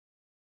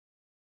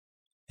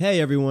Hey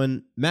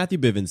everyone, Matthew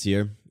Bivens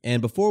here,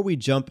 and before we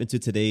jump into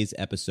today's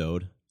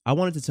episode, I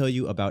wanted to tell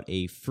you about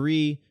a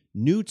free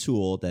new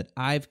tool that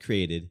I've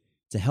created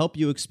to help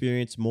you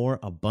experience more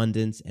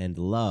abundance and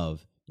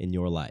love in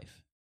your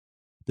life.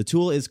 The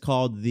tool is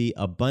called the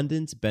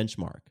Abundance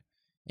Benchmark,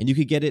 and you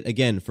can get it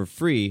again for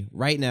free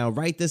right now,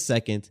 right this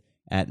second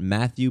at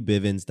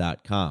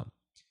MatthewBivens.com.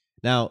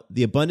 Now,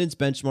 the Abundance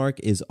Benchmark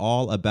is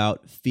all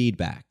about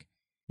feedback.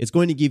 It's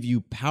going to give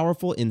you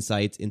powerful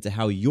insights into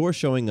how you're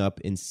showing up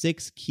in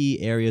 6 key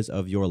areas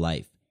of your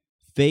life: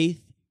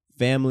 faith,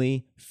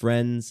 family,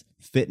 friends,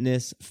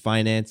 fitness,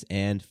 finance,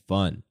 and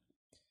fun.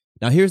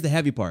 Now, here's the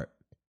heavy part.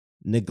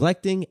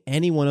 Neglecting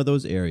any one of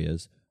those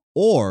areas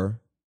or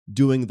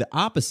doing the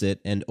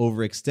opposite and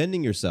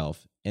overextending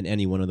yourself in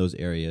any one of those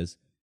areas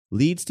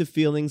leads to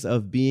feelings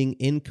of being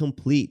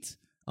incomplete,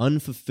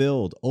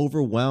 unfulfilled,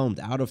 overwhelmed,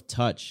 out of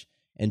touch,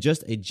 and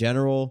just a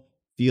general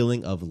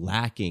feeling of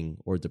lacking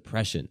or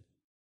depression.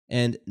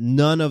 And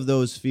none of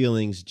those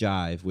feelings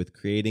jive with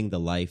creating the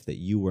life that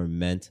you were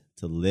meant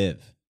to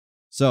live.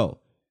 So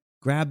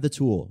grab the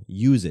tool,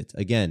 use it.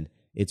 Again,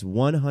 it's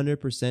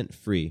 100%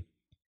 free,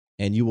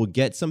 and you will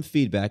get some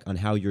feedback on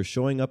how you're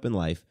showing up in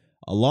life,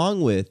 along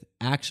with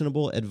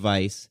actionable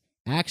advice,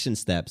 action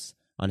steps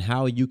on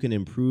how you can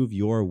improve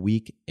your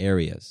weak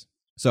areas.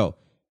 So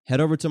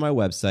head over to my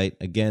website.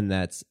 Again,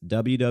 that's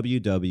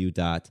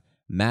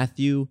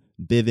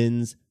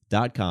www.matthewbivens.com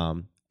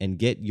and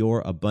get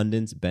your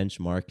abundance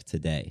benchmark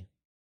today.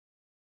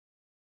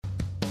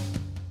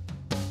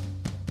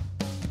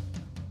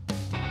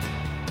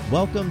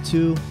 Welcome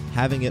to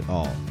Having It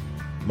All.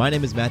 My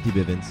name is Matthew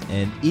Bivens,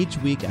 and each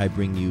week I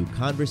bring you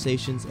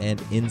conversations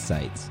and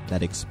insights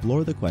that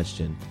explore the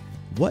question,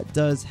 what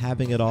does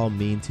having it all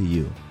mean to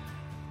you?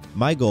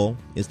 My goal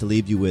is to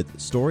leave you with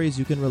stories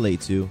you can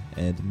relate to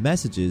and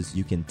messages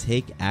you can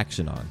take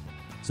action on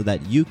so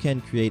that you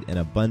can create an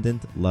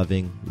abundant,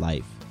 loving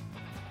life.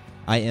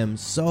 I am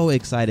so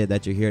excited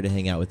that you're here to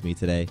hang out with me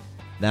today.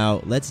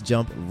 Now, let's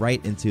jump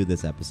right into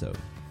this episode.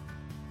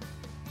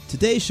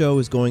 Today's show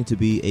is going to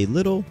be a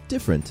little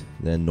different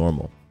than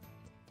normal.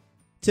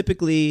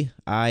 Typically,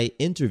 I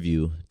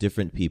interview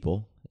different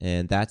people,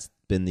 and that's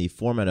been the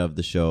format of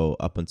the show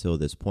up until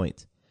this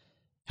point.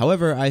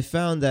 However, I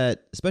found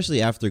that,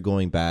 especially after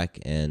going back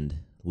and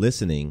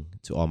listening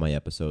to all my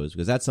episodes,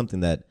 because that's something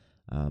that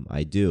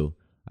I do,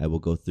 I will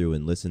go through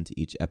and listen to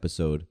each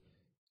episode.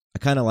 I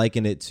kind of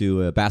liken it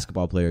to a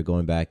basketball player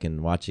going back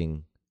and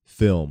watching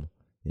film,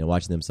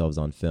 watching themselves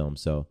on film.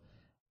 So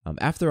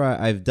after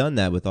I've done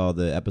that with all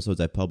the episodes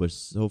I've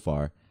published so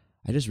far,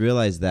 I just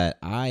realized that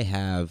I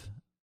have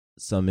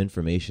some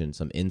information,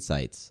 some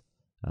insights,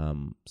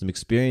 some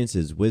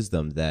experiences,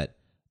 wisdom that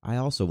I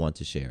also want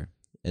to share.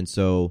 And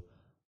so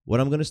what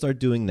I'm going to start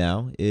doing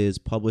now is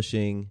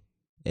publishing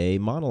a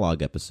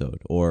monologue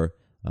episode, or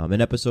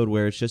an episode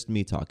where it's just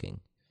me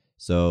talking.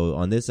 So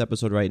on this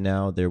episode right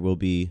now, there will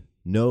be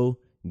no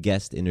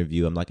guest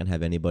interview. I'm not going to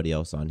have anybody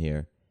else on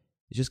here.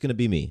 It's just going to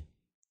be me.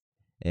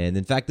 And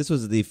in fact, this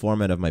was the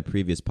format of my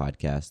previous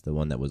podcast, the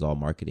one that was all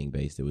marketing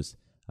based. It was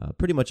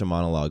pretty much a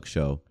monologue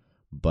show.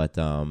 But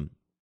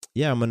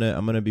yeah, I'm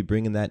gonna be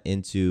bringing that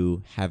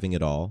into Having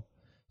It All.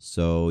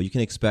 So you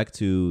can expect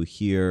to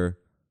hear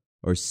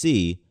or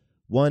see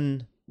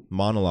one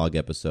monologue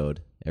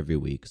episode every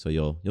week. So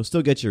you'll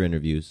still get your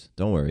interviews.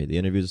 Don't worry, the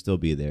interviews will still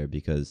be there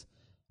because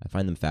I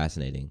find them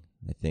fascinating.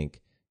 I think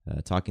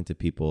talking to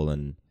people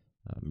and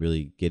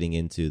really getting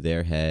into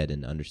their head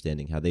and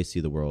understanding how they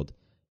see the world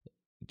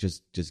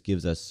just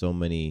gives us so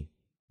many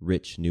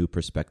rich new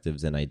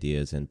perspectives and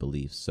ideas and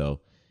beliefs.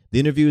 So the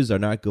interviews are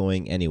not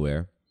going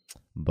anywhere,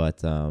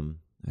 but I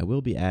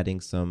will be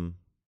adding some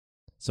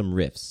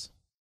riffs,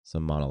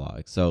 some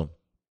monologues. So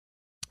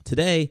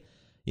today,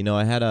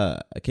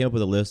 I came up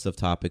with a list of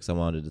topics I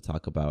wanted to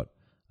talk about,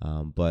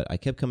 but I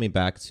kept coming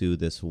back to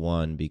this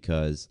one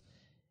because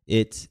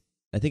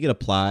I think it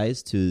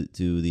applies to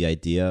the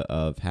idea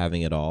of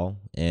having it all,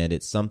 and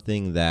it's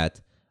something that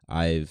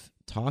I've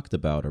talked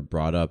about or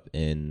brought up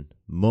in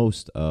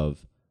most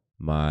of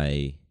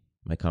my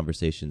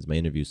conversations, my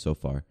interviews so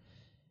far.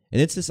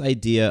 And it's this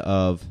idea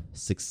of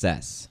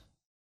success.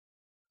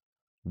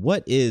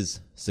 What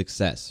is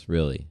success,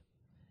 really?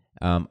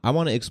 I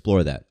want to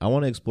explore that. I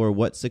want to explore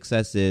what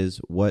success is,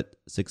 what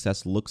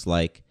success looks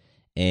like,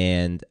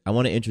 and I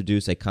want to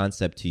introduce a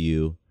concept to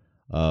you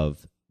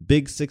of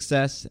big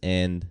success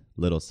and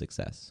little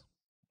success.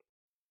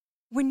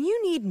 When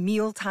you need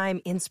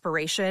mealtime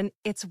inspiration,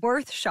 it's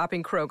worth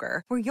shopping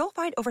Kroger, where you'll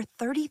find over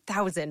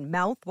 30,000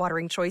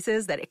 mouth-watering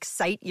choices that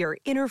excite your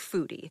inner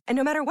foodie. And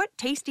no matter what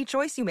tasty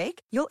choice you make,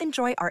 you'll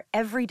enjoy our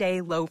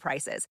everyday low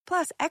prices,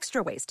 plus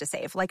extra ways to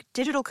save, like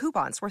digital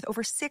coupons worth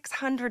over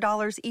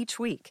 $600 each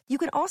week. You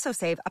can also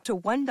save up to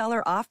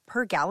 $1 off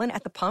per gallon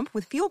at the pump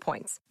with fuel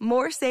points.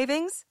 More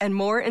savings and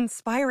more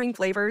inspiring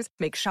flavors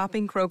make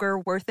shopping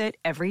Kroger worth it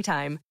every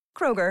time.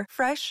 Kroger,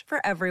 fresh for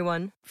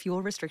everyone.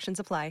 Fuel restrictions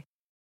apply.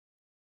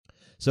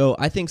 So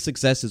I think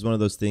success is one of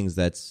those things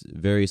that's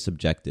very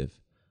subjective.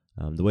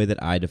 The way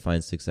that I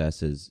define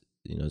success is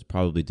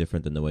probably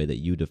different than the way that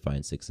you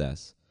define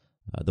success.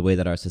 The way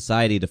that our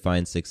society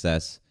defines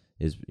success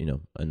is,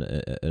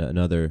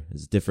 another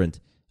is different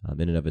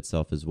in and of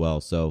itself as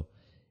well. So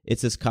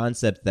it's this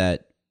concept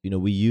that,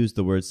 we use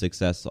the word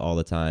success all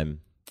the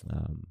time.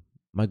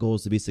 My goal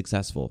is to be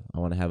successful. I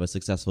want to have a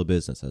successful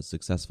business, a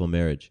successful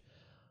marriage.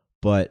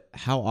 But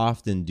how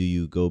often do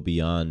you go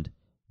beyond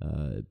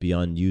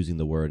using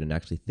the word and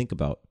actually think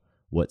about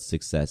what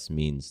success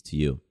means to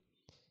you?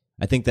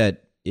 I think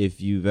that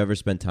if you've ever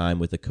spent time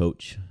with a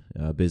coach,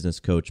 a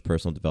business coach,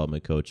 personal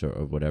development coach,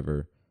 or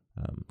whatever,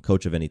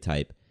 coach of any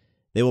type,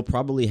 they will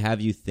probably have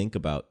you think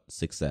about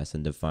success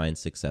and define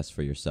success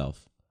for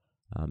yourself.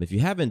 If you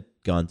haven't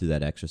gone through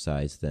that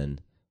exercise, then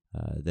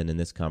in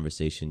this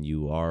conversation,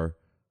 you are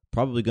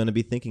probably going to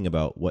be thinking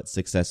about what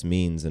success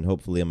means, and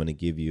hopefully I'm going to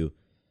give you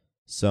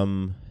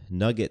some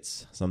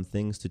nuggets, some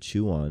things to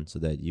chew on so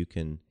that you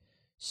can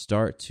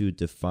start to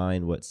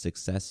define what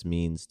success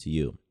means to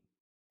you.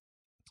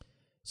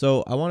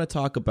 So I want to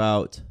talk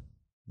about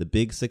the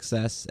big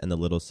success and the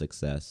little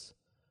success,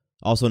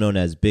 also known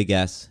as big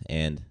S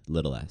and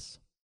little s.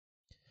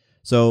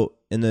 So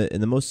in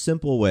the most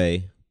simple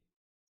way,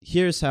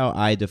 here's how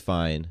I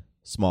define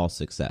small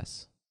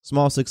success.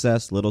 Small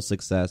success, little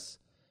success,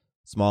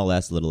 small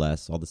s, little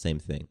s, all the same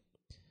thing.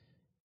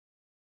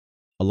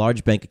 A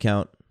large bank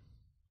account,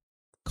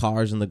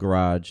 cars in the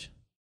garage,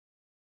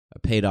 a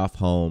paid off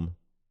home,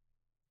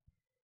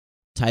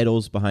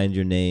 titles behind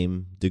your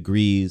name,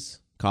 degrees,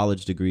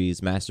 college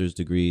degrees, master's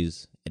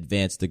degrees,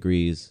 advanced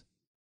degrees,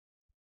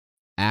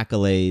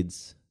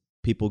 accolades,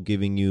 people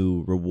giving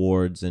you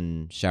rewards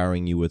and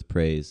showering you with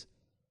praise.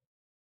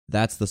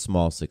 That's the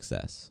small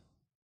success.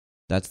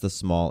 That's the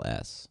small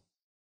s.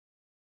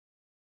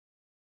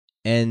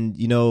 And,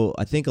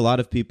 I think a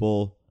lot of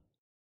people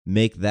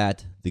make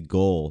that the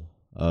goal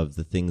of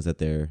the things that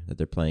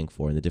they're playing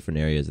for in the different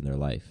areas in their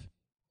life.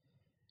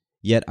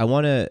 Yet I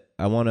want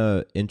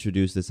to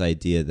introduce this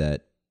idea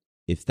that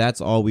if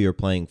that's all we are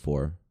playing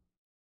for,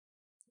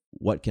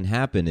 what can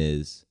happen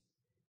is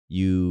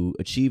you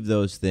achieve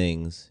those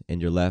things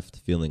and you're left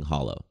feeling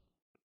hollow.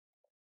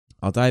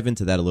 I'll dive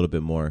into that a little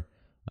bit more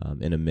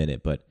in a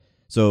minute. But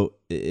so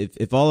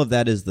if all of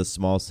that is the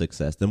small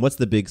success, then what's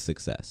the big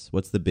success?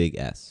 What's the big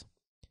S?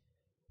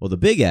 Well, the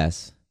big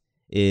S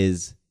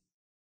is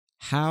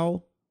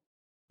how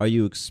are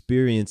you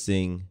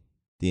experiencing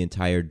the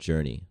entire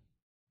journey?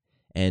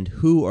 And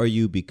who are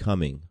you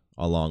becoming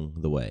along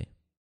the way?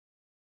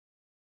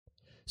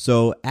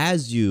 So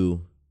as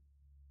you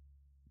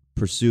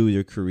pursue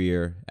your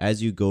career,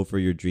 as you go for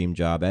your dream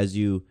job, as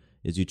you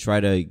try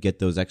to get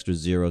those extra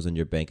zeros in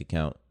your bank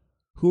account,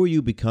 who are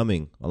you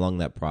becoming along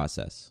that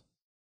process?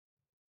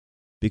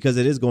 Because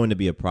it is going to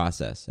be a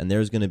process, and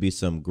there's going to be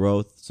some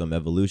growth, some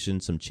evolution,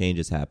 some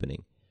changes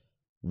happening.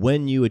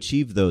 When you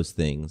achieve those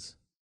things,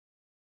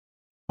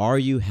 are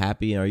you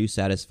happy and are you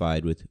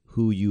satisfied with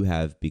who you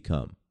have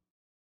become?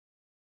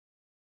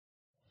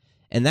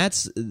 And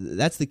that's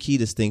the key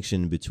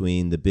distinction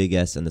between the big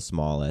S and the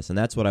small s. And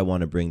that's what I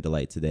want to bring to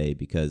light today,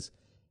 because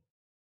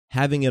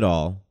having it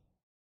all,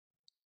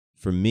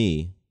 for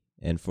me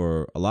and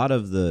for a lot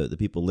of the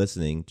people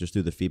listening, just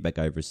through the feedback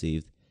I've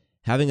received,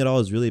 having it all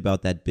is really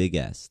about that big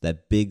S,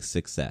 that big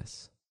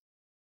success,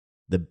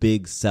 the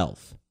big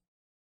self,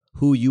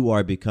 who you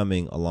are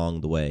becoming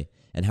along the way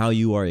and how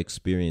you are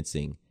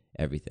experiencing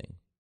everything.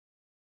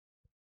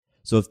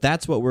 So if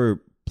that's what we're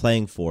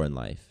playing for in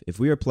life, if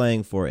we are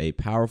playing for a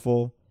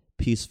powerful,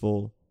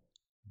 peaceful,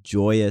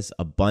 joyous,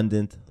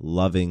 abundant,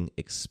 loving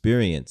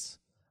experience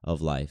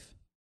of life,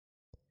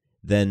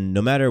 then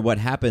no matter what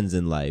happens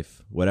in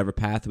life, whatever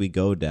path we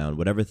go down,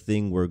 whatever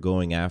thing we're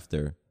going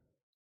after,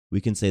 we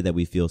can say that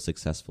we feel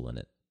successful in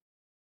it.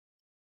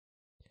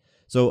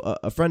 So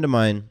a friend of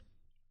mine,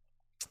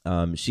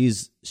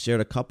 she's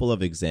shared a couple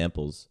of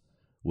examples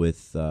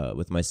with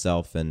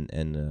myself and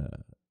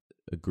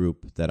a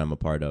group that I'm a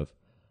part of.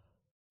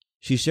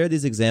 She shared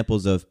these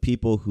examples of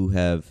people who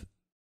have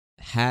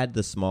had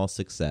the small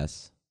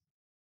success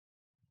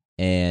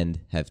and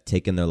have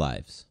taken their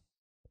lives.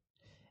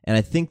 And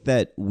I think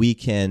that we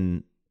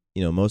can,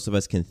 most of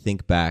us can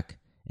think back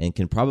and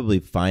can probably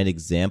find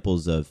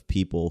examples of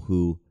people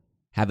who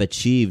have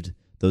achieved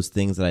those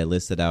things that I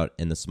listed out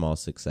in the small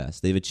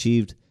success. They've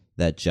achieved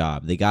that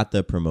job. They got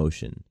the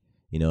promotion.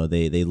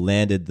 They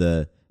landed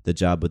the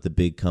job with the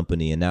big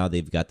company, and now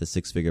they've got the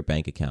 6-figure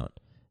bank account.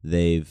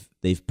 They've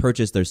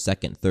purchased their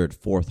second, third,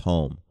 fourth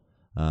home.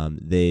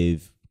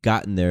 They've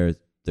gotten their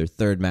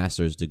third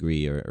master's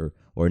degree,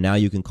 or now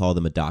you can call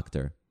them a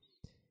doctor.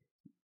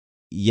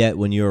 Yet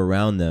when you're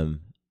around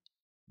them,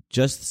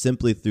 just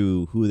simply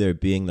through who they're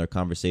being, their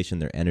conversation,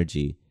 their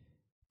energy,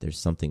 there's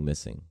something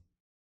missing.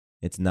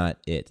 It's not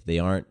it. They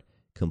aren't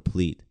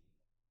complete.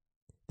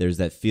 There's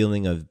that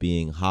feeling of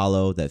being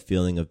hollow, that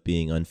feeling of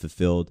being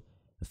unfulfilled,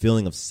 a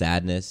feeling of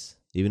sadness,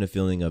 even a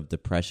feeling of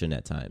depression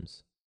at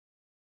times.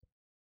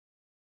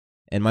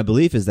 And my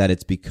belief is that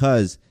it's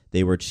because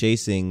they were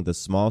chasing the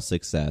small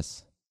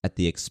success at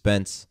the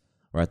expense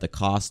or at the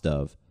cost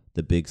of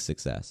the big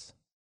success.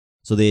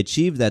 So they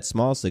achieved that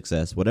small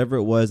success, whatever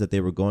it was that they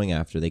were going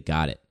after, they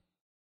got it.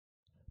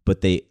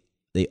 But they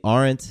they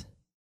aren't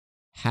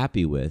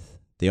happy with,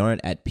 they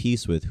aren't at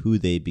peace with who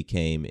they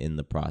became in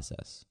the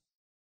process.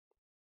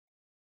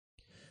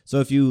 So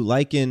if you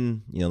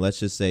liken, let's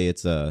just say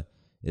it's a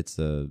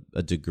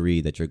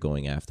degree that you're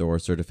going after, or a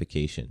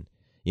certification.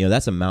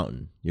 That's a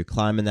mountain. You're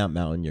climbing that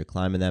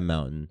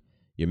mountain.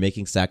 You're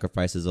making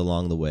sacrifices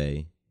along the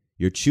way.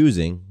 You're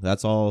choosing.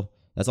 That's all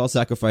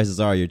sacrifices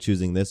are. You're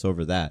choosing this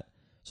over that.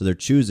 So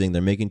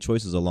they're making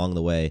choices along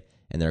the way,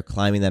 and they're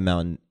climbing that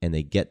mountain, and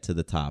they get to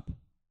the top,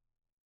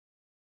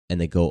 and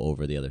they go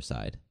over the other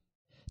side.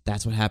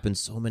 That's what happens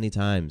so many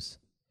times.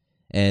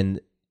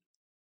 And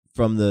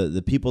from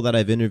the people that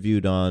I've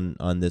interviewed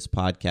on this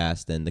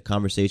podcast and the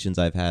conversations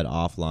I've had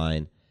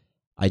offline,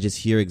 I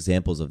just hear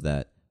examples of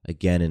that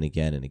again and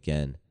again and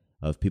again,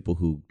 of people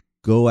who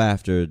go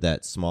after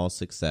that small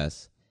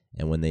success,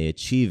 and when they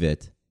achieve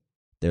it,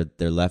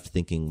 they're left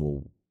thinking,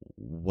 well,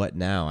 what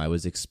now? I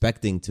was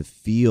expecting to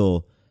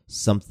feel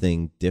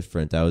something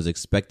different. I was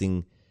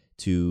expecting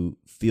to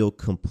feel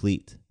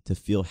complete, to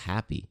feel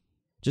happy.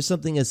 Just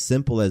something as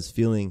simple as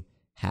feeling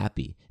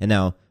happy. And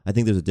now I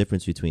think there's a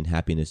difference between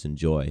happiness and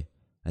joy.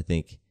 I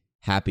think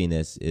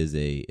happiness is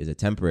a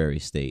temporary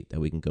state that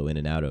we can go in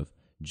and out of.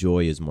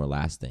 Joy is more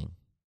lasting.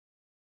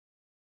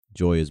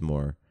 Joy is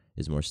more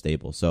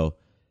stable. So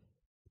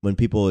when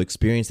people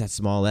experience that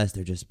small S,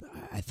 they're just,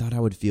 I thought I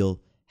would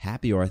feel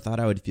happy, or I thought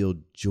I would feel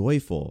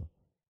joyful,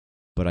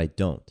 but I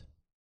don't.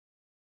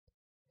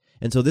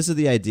 And so this is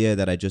the idea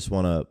that I just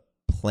want to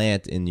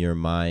plant in your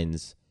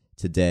minds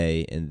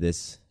today in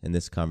this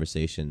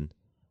conversation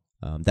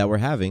that we're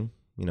having,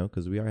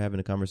 because we are having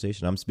a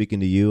conversation. I'm speaking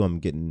to you. I'm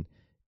getting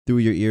through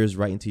your ears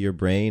right into your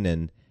brain,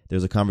 and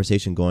there's a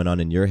conversation going on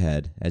in your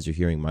head as you're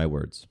hearing my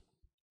words.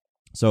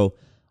 So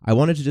I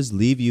wanted to just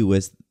leave you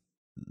with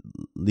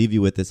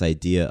this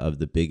idea of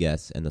the big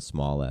S and the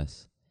small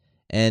s,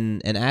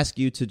 and ask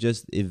you to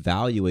just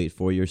evaluate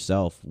for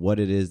yourself what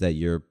it is that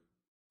you're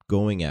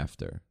going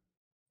after.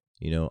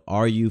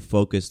 Are you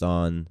focused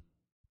on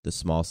the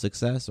small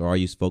success, or are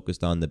you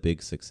focused on the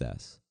big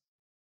success?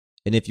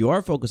 And if you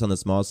are focused on the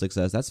small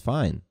success, that's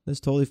fine. That's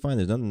totally fine.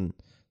 There's nothing,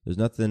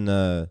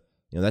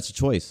 that's a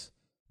choice.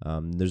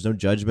 There's no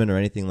judgment or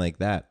anything like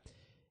that.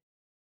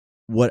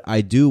 What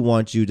I do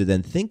want you to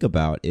then think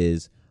about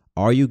is,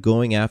 are you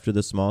going after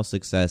the small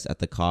success at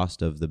the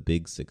cost of the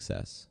big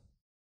success?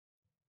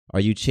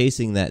 Are you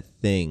chasing that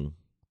thing,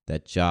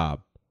 that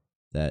job,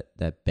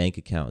 that bank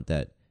account,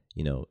 that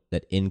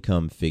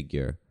income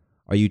figure?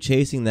 Are you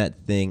chasing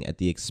that thing at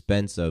the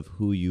expense of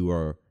who you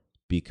are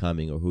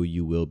becoming, or who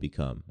you will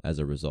become as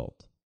a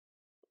result?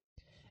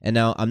 And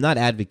now, I'm not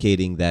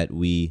advocating that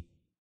we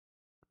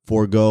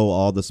forego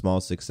all the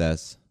small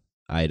success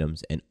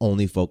items and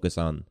only focus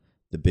on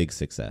the big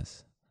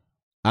success.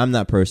 I'm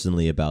not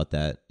personally about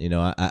that.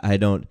 I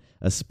don't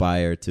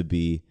aspire to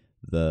be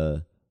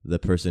the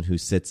person who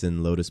sits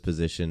in lotus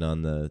position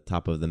on the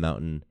top of the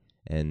mountain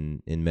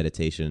and in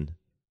meditation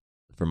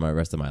for my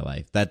rest of my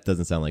life. That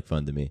doesn't sound like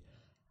fun to me.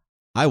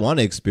 I want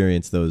to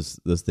experience those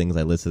things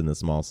I listed in the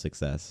small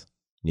success.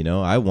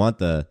 I want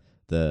the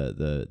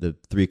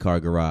 3-car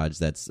garage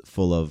that's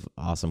full of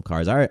awesome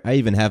cars. I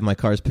even have my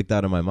cars picked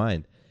out in my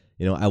mind.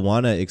 I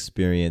want to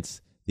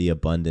experience the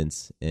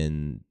abundance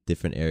in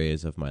different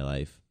areas of my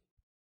life.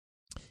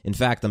 In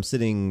fact, I'm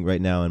sitting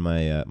right now in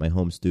my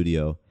home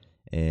studio,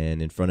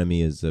 and in front of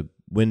me is a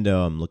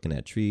window. I'm looking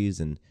at trees,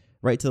 and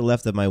right to the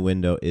left of my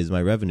window is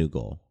my revenue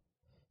goal.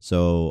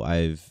 So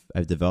I've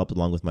developed,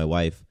 along with my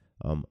wife,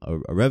 a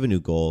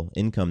revenue goal,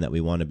 income that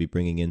we want to be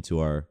bringing into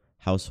our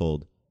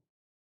household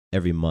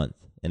every month.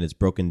 And it's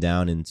broken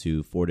down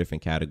into 4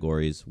 different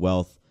categories: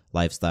 wealth,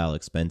 lifestyle,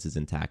 expenses,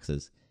 and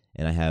taxes.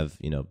 And I have,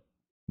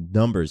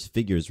 numbers,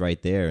 figures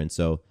right there. And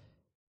so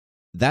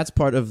that's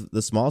part of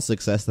the small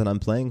success that I'm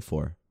playing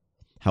for.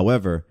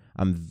 However,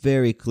 I'm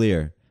very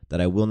clear that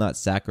I will not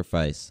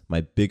sacrifice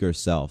my bigger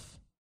self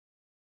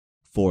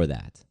for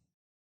that.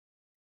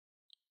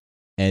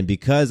 And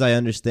because I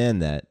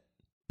understand that,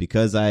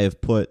 because I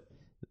have put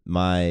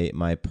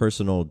my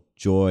personal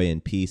joy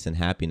and peace and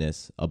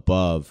happiness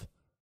above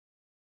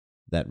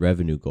that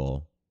revenue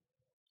goal,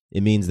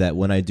 it means that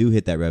when I do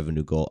hit that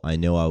revenue goal, I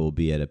know I will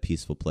be at a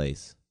peaceful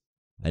place.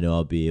 I know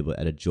I'll be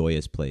at a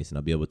joyous place, and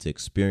I'll be able to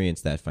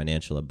experience that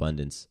financial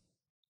abundance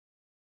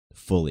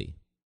fully.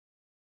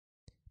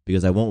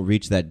 Because I won't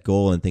reach that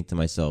goal and think to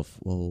myself,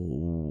 well,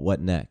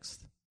 what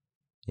next?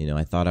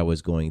 I thought I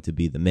was going to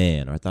be the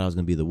man, or I thought I was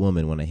going to be the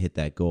woman when I hit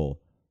that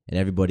goal, and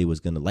everybody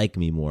was going to like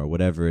me more,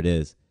 whatever it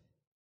is.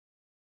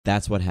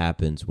 That's what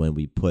happens when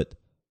we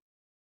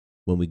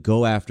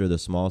go after the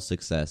small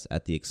success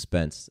at the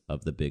expense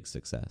of the big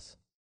success.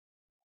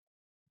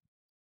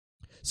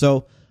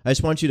 So I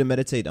just want you to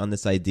meditate on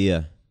this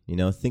idea.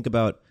 Think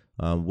about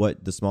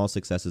what the small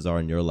successes are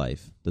in your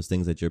life, those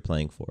things that you're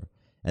playing for.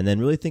 And then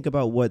really think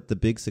about what the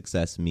big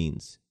success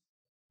means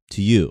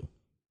to you,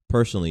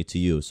 personally to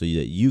you, so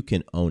that you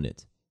can own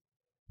it.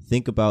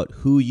 Think about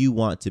who you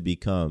want to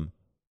become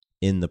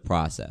in the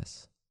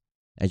process.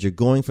 As you're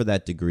going for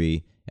that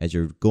degree, as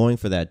you're going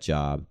for that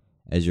job,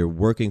 as you're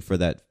working for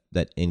that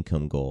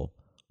income goal,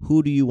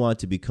 Who do you want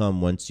to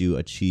become once you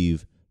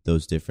achieve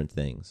those different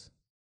things?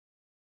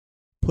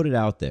 Put it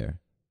out there.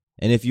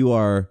 And if you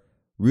are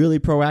really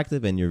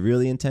proactive and you're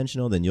really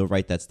intentional, then you'll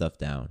write that stuff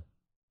down.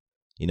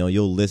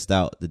 You'll list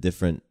out the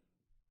different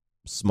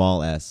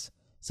small s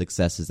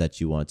successes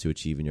that you want to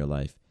achieve in your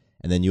life.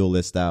 And then you'll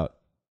list out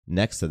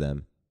next to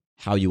them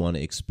how you want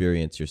to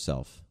experience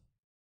yourself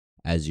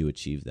as you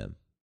achieve them.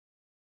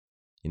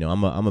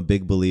 I'm a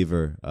big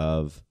believer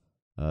of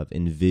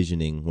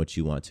envisioning what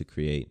you want to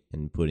create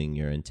and putting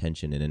your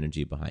intention and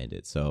energy behind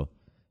it. So,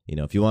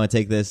 if you want to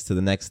take this to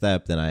the next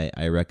step, then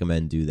I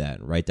recommend do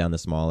that. Write down the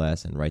small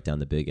s and write down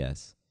the big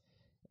S.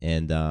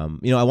 And,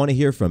 I want to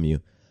hear from you.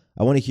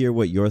 I want to hear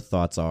what your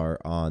thoughts are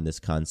on this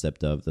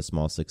concept of the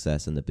small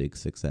success and the big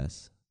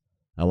success.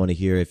 I want to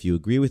hear if you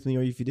agree with me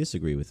or if you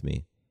disagree with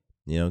me.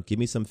 Give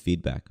me some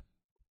feedback.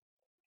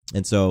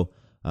 And so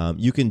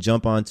you can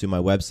jump onto my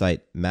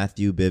website,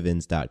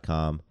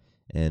 MatthewBivens.com,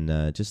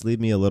 and just shoot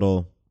me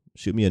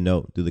a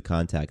note through the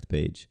contact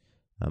page.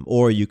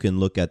 Or you can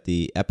look at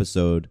the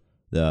episode,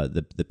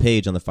 the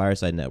page on the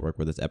Fireside Network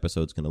where this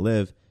episode's going to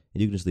live,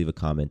 and you can just leave a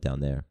comment down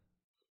there.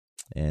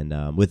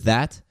 And with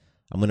that,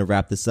 I'm going to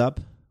wrap this up.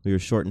 We were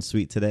short and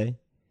sweet today,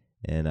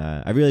 and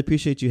I really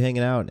appreciate you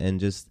hanging out and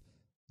just,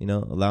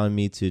 allowing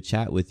me to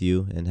chat with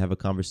you and have a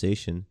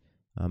conversation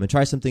and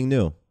try something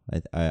new.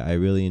 I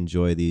really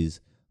enjoy these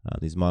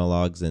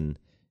monologues, and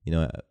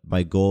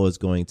my goal is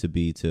going to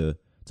be to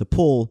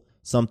pull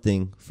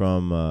something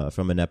from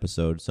an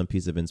episode, some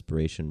piece of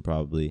inspiration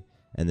probably,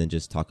 and then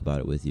just talk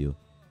about it with you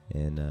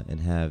and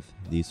have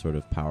these sort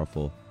of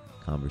powerful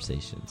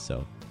conversations.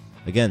 So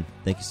again,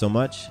 thank you so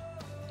much.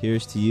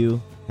 Here's to you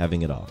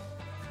having it all.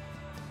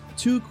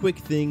 2 quick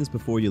things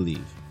before you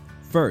leave.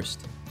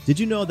 First, did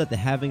you know that the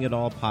Having It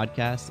All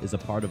podcast is a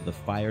part of the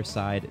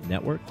Fireside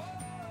Network?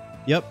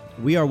 Yep,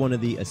 we are one of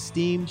the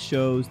esteemed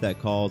shows that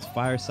calls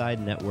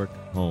Fireside Network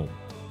home.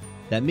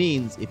 That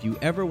means if you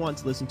ever want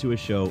to listen to a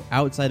show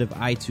outside of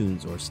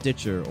iTunes or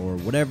Stitcher or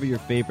whatever your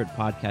favorite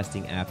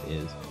podcasting app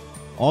is,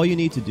 all you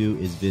need to do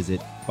is visit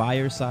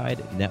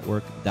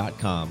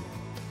FiresideNetwork.com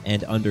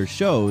and under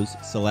shows,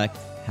 select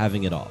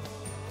Having It All.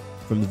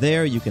 From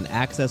there, you can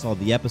access all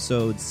the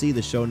episodes, see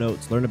the show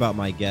notes, learn about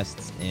my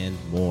guests, and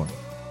more.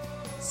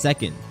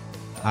 Second,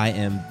 I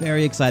am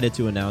very excited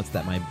to announce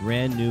that my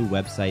brand new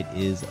website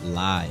is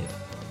live.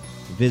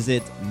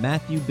 Visit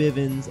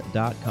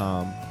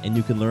MatthewBivens.com and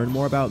you can learn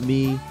more about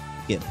me,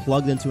 get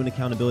plugged into an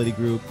accountability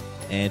group,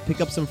 and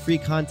pick up some free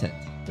content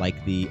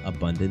like the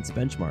Abundance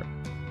Benchmark.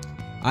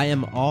 I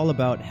am all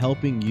about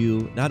helping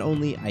you not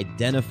only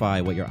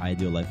identify what your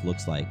ideal life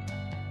looks like,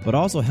 but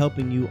also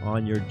helping you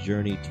on your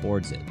journey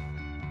towards it.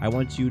 I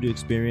want you to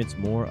experience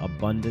more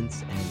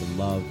abundance and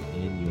love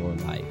in your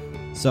life.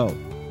 So,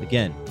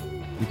 again,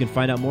 you can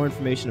find out more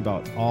information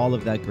about all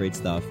of that great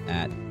stuff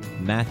at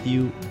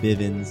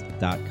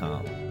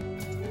MatthewBivens.com.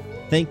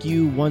 Thank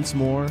you once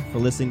more for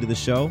listening to the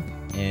show,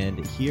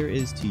 and here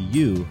is to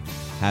you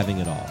having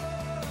it all.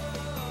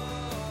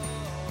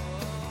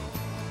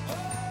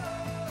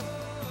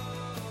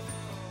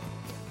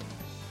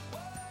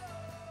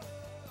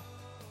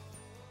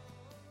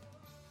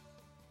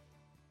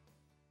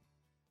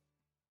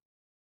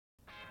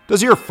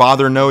 Does your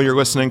father know you're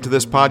listening to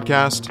this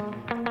podcast?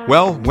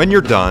 Well, when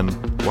you're done,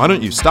 why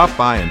don't you stop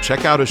by and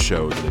check out a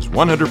show that is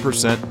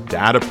 100%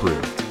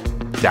 dad-approved,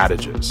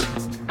 Dadages.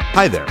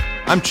 Hi there,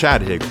 I'm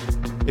Chad Higgle.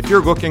 If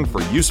you're looking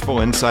for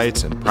useful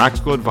insights and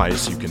practical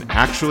advice you can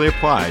actually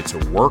apply to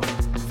work,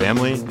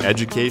 family,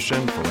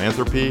 education,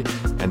 philanthropy,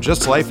 and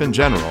just life in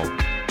general,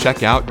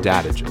 check out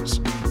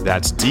Dadages.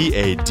 That's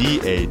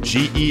Dadages,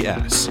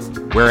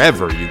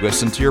 wherever you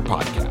listen to your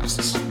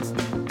podcasts.